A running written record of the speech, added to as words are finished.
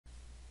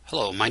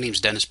Hello, my name is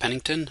Dennis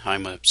Pennington.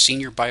 I'm a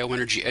senior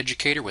bioenergy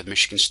educator with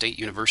Michigan State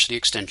University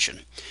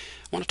Extension.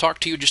 I want to talk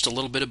to you just a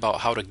little bit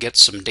about how to get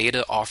some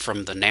data off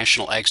from the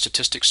National Ag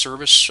Statistics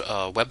Service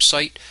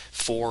website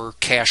for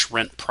cash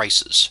rent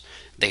prices.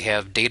 They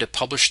have data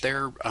published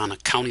there on a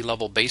county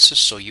level basis,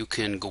 so you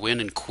can go in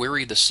and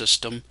query the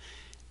system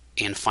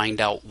and find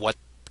out what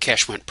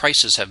cash rent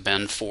prices have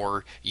been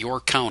for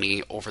your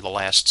county over the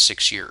last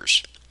 6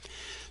 years.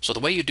 So the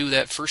way you do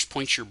that, first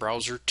point your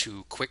browser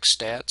to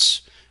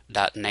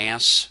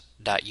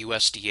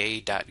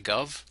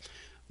quickstats.nas.usda.gov.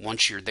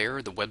 Once you're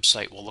there, the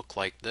website will look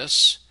like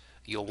this.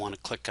 You'll want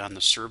to click on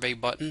the survey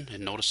button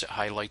and notice it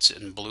highlights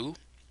it in blue.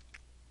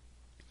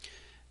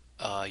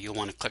 You'll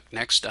want to click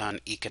next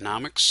on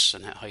economics,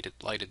 and that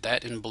highlighted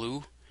that in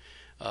blue.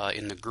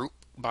 In the group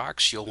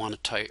box, you'll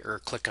want to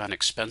click on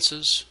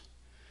expenses,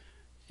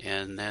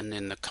 and then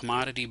in the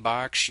commodity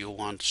box you'll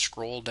want to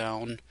scroll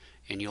down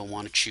and you'll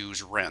want to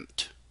choose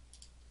rent.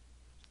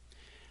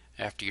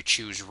 After you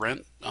choose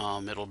rent,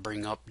 it'll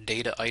bring up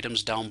data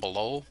items down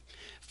below.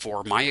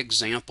 For my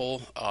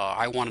example,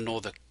 I want to know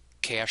the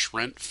cash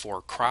rent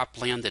for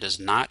cropland that is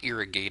not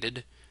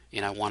irrigated,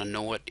 and I want to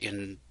know it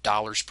in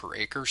dollars per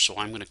acre, so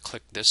I'm going to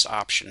click this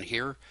option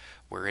here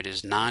where it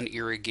is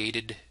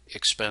non-irrigated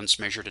expense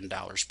measured in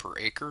dollars per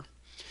acre.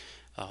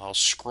 I'll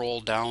scroll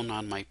down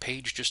on my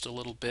page just a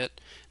little bit.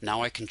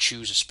 Now I can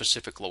choose a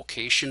specific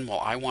location. Well,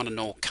 I want to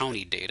know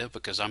county data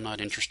because I'm not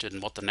interested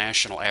in what the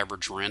national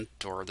average rent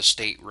or the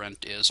state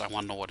rent is. I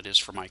want to know what it is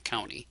for my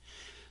county.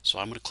 So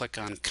I'm going to click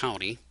on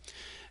county,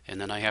 and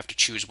then I have to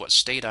choose what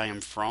state I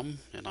am from,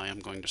 and I am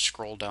going to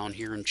scroll down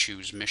here and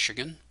choose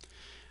Michigan.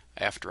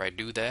 After I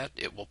do that,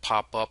 it will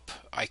pop up.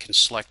 I can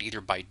select either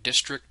by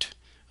district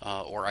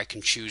or I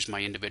can choose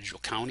my individual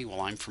county. Well,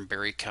 I'm from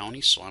Berry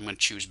County, so I'm going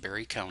to choose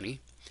Berry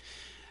County.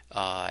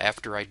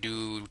 After I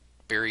do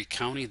Berry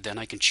County, then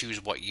I can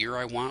choose what year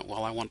I want.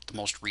 Well, I want the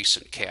most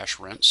recent cash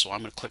rent, so I'm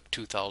going to click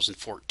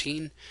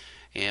 2014.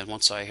 And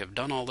once I have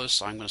done all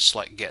this, I'm going to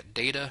select Get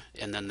Data,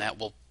 and then that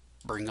will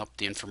bring up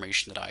the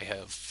information that I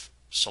have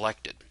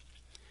selected.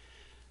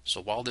 So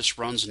while this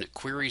runs and it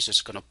queries,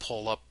 it's going to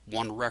pull up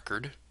one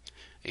record,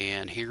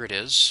 and here it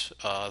is.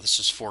 This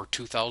is for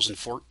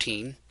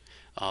 2014.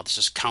 This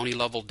is county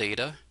level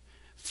data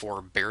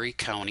for Berry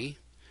County.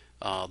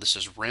 This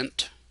is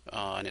rent.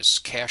 And it's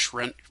cash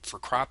rent for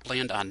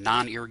cropland on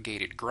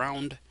non-irrigated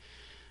ground.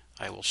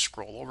 I will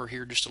scroll over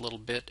here just a little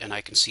bit and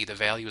I can see the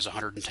value is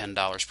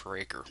 $110 per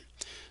acre.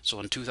 So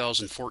in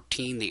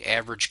 2014 the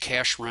average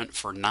cash rent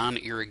for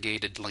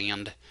non-irrigated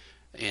land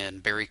in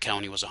Berry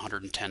County was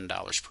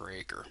 $110 per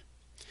acre.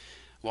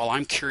 Well,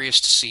 I'm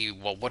curious to see,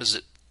 well, what has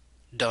it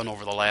done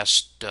over the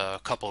last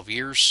couple of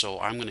years, so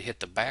I'm going to hit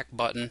the back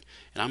button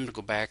and I'm going to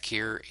go back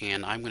here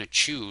and I'm going to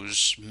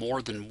choose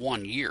more than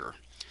 1 year.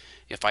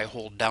 If I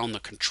hold down the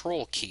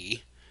control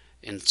key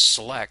and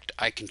select,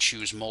 I can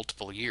choose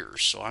multiple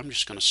years. So I'm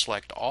just going to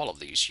select all of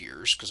these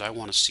years because I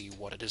want to see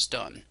what it has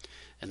done.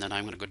 And then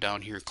I'm going to go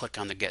down here and click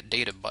on the Get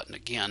Data button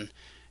again,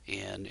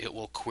 and it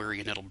will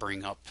query and it'll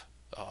bring up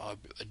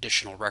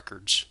additional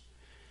records.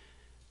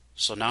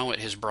 So now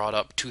it has brought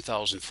up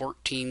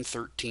 2014,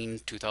 13,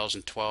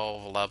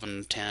 2012,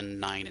 11, 10,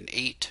 9, and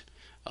 8.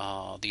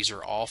 These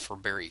are all for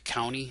Berry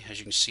County, as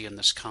you can see in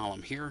this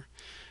column here.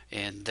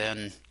 And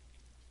then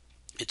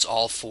it's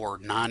all for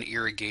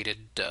non-irrigated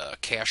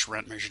cash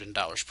rent measured in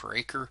dollars per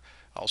acre.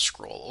 I'll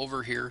scroll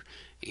over here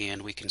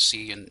and we can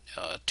see in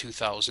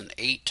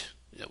 2008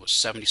 it was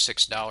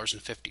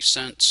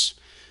 $76.50.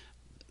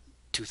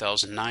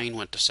 2009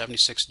 went to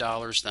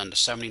 $76, then to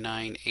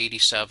 $79,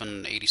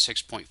 $87,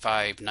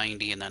 $86.5,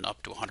 $90, and then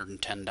up to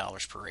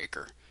 $110 per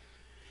acre.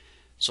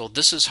 So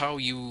this is how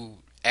you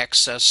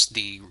access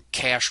the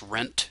cash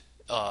rent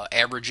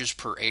averages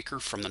per acre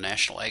from the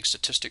National Ag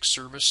Statistics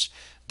Service.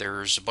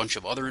 There's a bunch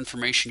of other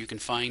information you can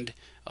find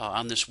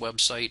on this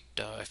website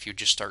if you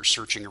just start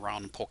searching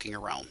around and poking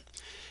around.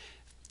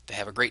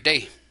 Have a great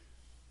day.